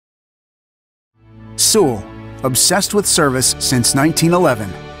Sewell, obsessed with service since 1911.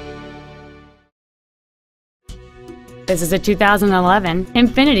 This is a 2011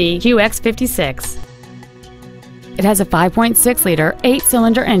 Infiniti QX56. It has a 5.6-liter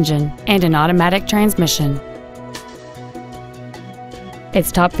 8-cylinder engine and an automatic transmission.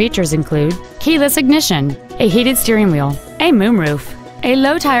 Its top features include keyless ignition, a heated steering wheel, a moonroof, a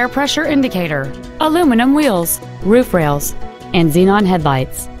low tire pressure indicator, aluminum wheels, roof rails, and xenon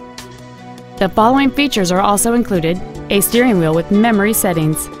headlights. The following features are also included: a steering wheel with memory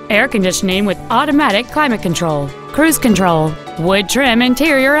settings, air conditioning with automatic climate control, cruise control, wood trim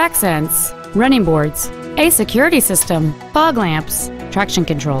interior accents, running boards, a security system, fog lamps, traction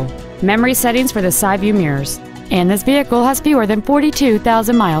control, memory settings for the side view mirrors, and this vehicle has fewer than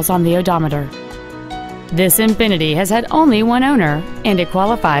 42,000 miles on the odometer. This Infiniti has had only one owner, and it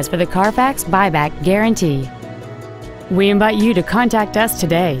qualifies for the Carfax buyback guarantee. We invite you to contact us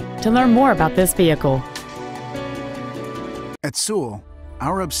today to learn more about this vehicle. At Sewell,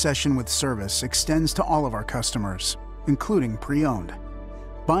 our obsession with service extends to all of our customers, including pre-owned.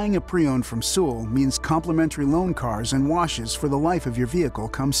 Buying a pre-owned from Sewell means complimentary loan cars and washes for the life of your vehicle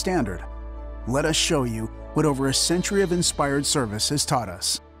come standard. Let us show you what over a century of inspired service has taught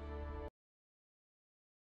us.